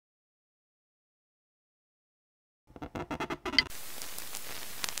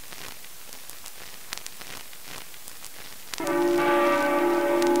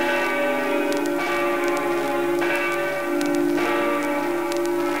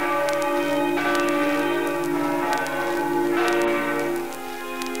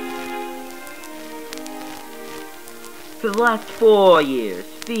the last 4 years,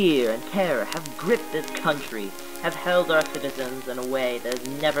 fear and terror have gripped this country, have held our citizens in a way that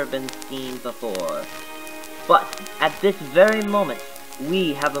has never been seen before. But at this very moment,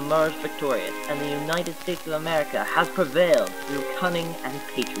 we have emerged victorious, and the United States of America has prevailed through cunning and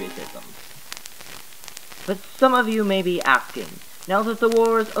patriotism. But some of you may be asking, now that the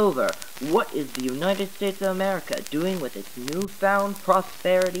war is over, what is the United States of America doing with its newfound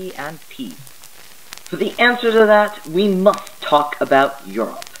prosperity and peace? For the answer to that, we must talk about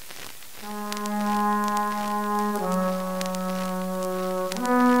Europe.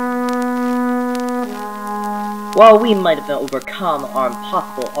 While we might have overcome our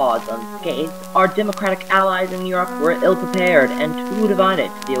impossible odds unscathed, our democratic allies in Europe were ill-prepared and too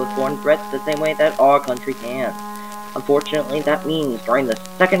divided to deal with foreign threats the same way that our country can. Unfortunately, that means during the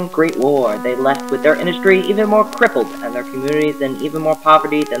Second Great War, they left with their industry even more crippled and their communities in even more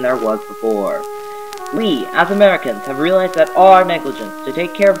poverty than there was before. We, as Americans, have realized that our negligence to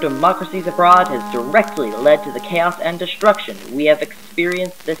take care of democracies abroad has directly led to the chaos and destruction we have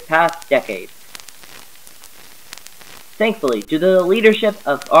experienced this past decade. Thankfully, due to the leadership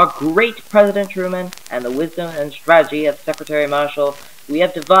of our great President Truman and the wisdom and strategy of Secretary Marshall, we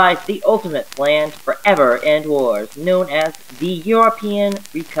have devised the ultimate plan to forever end wars, known as the European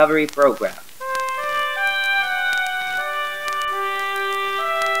Recovery Program.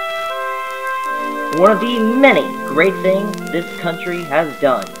 One of the many great things this country has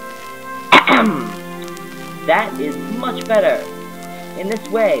done. That is much better. In this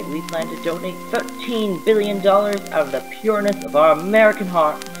way, we plan to donate $13 billion out of the pureness of our American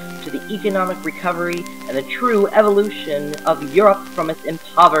heart to the economic recovery and the true evolution of Europe from its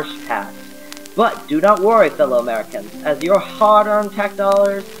impoverished past. But do not worry, fellow Americans, as your hard-earned tax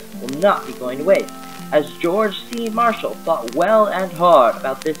dollars will not be going to waste, as George C. Marshall thought well and hard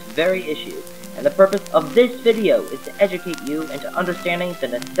about this very issue, and the purpose of this video is to educate you into understanding the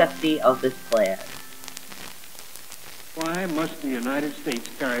necessity of this plan. Why must the United States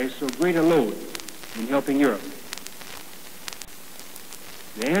carry so great a load in helping Europe?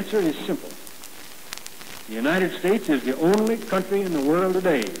 The answer is simple. The United States is the only country in the world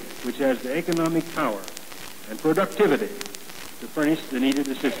today which has the economic power and productivity to furnish the needed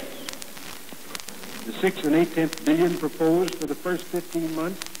assistance. The 6 8/10 billion proposed for the first 15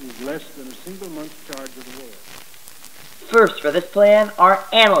 months is less than a single month's charge of the war. First, for this plan, our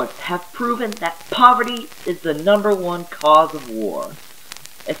analysts have proven that poverty is the #1 cause of war.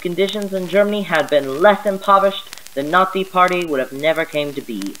 If conditions in Germany had been less impoverished, the Nazi Party would have never came to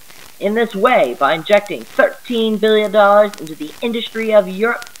be. In this way, by injecting $13 billion into the industry of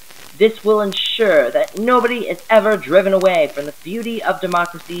Europe, this will ensure that nobody is ever driven away from the beauty of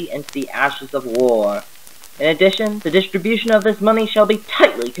democracy into the ashes of war. In addition, the distribution of this money shall be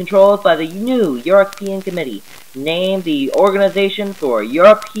tightly controlled by the new European Committee, named the Organization for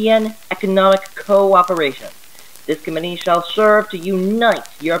European Economic Cooperation. This committee shall serve to unite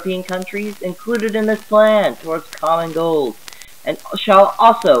European countries included in this plan towards common goals, and shall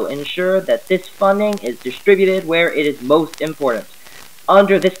also ensure that this funding is distributed where it is most important.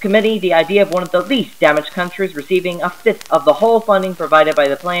 Under this committee, the idea of one of the least damaged countries receiving a fifth of the whole funding provided by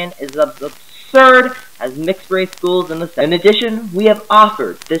the plan is absurd as mixed-race schools in the South. In addition, we have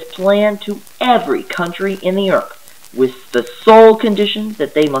offered this plan to every country in Europe, with the sole condition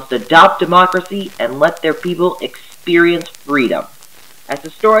that they must adopt democracy and let their people experience freedom. As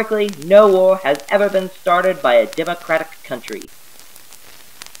historically, no war has ever been started by a democratic country.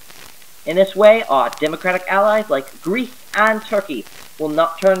 In this way, our democratic allies like Greece and Turkey will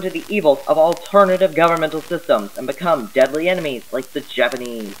not turn to the evils of alternative governmental systems and become deadly enemies like the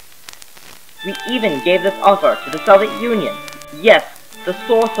Japanese. We even gave this offer to the Soviet Union, yes, the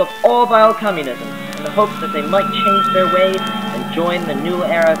source of all vile communism, in the hopes that they might change their ways and join the new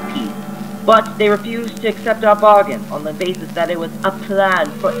era of peace. But they refused to accept our bargain on the basis that it was a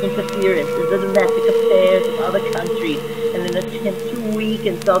plan for interference in the domestic affairs of other countries in an attempt to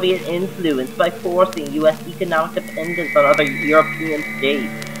weaken Soviet influence by forcing U.S. economic dependence on other European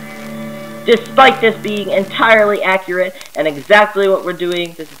states. Despite this being entirely accurate and exactly what we're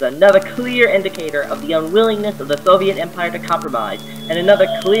doing, this is another clear indicator of the unwillingness of the Soviet Empire to compromise, and another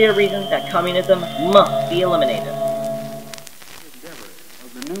clear reason that communism must be eliminated. The endeavor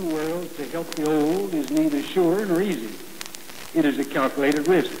of the new world to help the old is neither sure nor easy. It is a calculated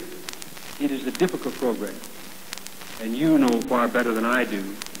risk. It is a difficult program. And you know far better than I do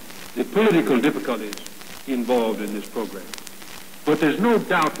the political difficulties involved in this program. But there's no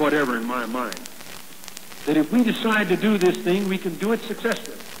doubt whatever in my mind that if we decide to do this thing, we can do it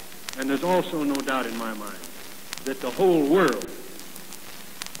successfully. And there's also no doubt in my mind that the whole world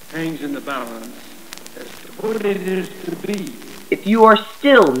hangs in the balance as to what it is to be. If you are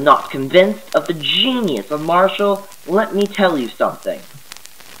still not convinced of the genius of Marshall, let me tell you something.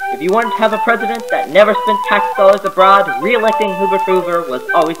 If you wanted to have a president that never spent tax dollars abroad, re-electing Hoover was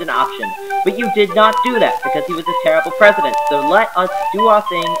always an option. But you did not do that because he was a terrible president, so let us do our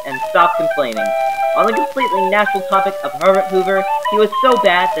thing and stop complaining. On the completely national topic of Herbert Hoover, he was so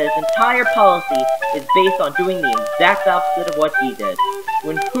bad that his entire policy is based on doing the exact opposite of what he did.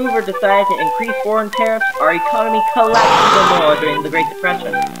 When Hoover decided to increase foreign tariffs, our economy collapsed even more during the Great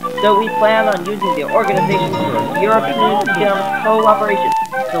Depression. So we plan on using the Organization for European Economic Cooperation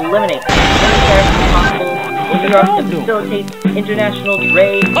to eliminate as many tariffs as possible in Europe to facilitate international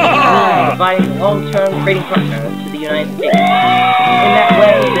trade and providing long-term trading partners to the United States. In that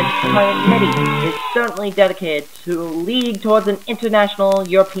way, this committee is certainly dedicated to lead towards an international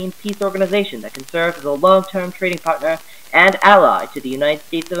European peace organization that can serve as a long-term trading partner and ally to the United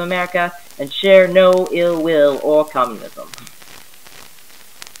States of America and share no ill will or communism.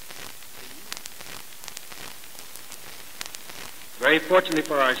 Very fortunately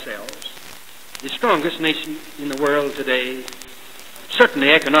for ourselves, the strongest nation in the world today,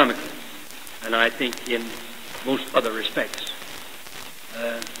 certainly economically, and I think in most other respects,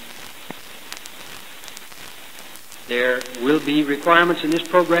 there will be requirements in this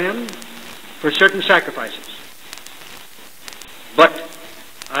program for certain sacrifices. But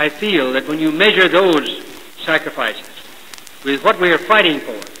I feel that when you measure those sacrifices with what we are fighting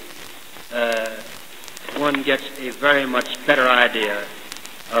for, one gets a very much better idea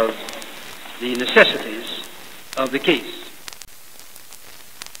of the necessities of the case.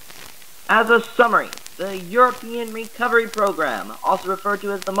 As a summary, the European Recovery Program, also referred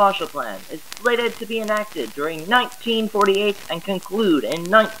to as the Marshall Plan, is slated to be enacted during 1948 and conclude in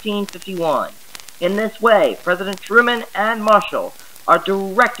 1951. In this way, President Truman and Marshall are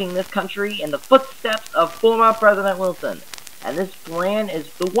directing this country in the footsteps of former President Wilson, and this plan is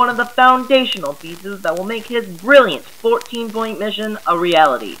one of the foundational pieces that will make his brilliant 14-point mission a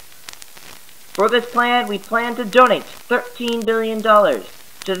reality. For this plan, we plan to donate $13 billion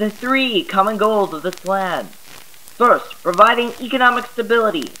to the three common goals of this plan. First, providing economic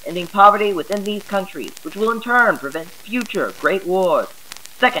stability, ending poverty within these countries, which will in turn prevent future great wars.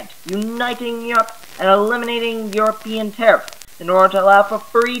 Second, uniting Europe and eliminating European tariffs in order to allow for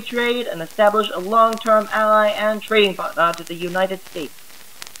free trade and establish a long-term ally and trading partner to the United States.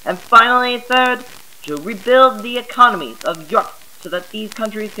 And finally, third, to rebuild the economies of Europe so that these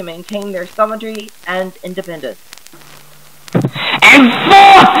countries can maintain their sovereignty and independence. And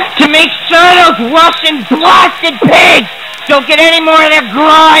fourth, to make sure those Russian blasted pigs don't get any more of their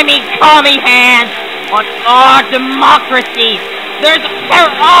grimy commie hands on our democracy. They're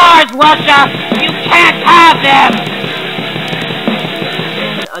ours, Russia! You can't have them!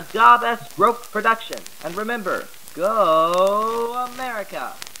 A Job S. Rope production. And remember, go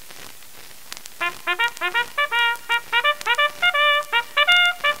America!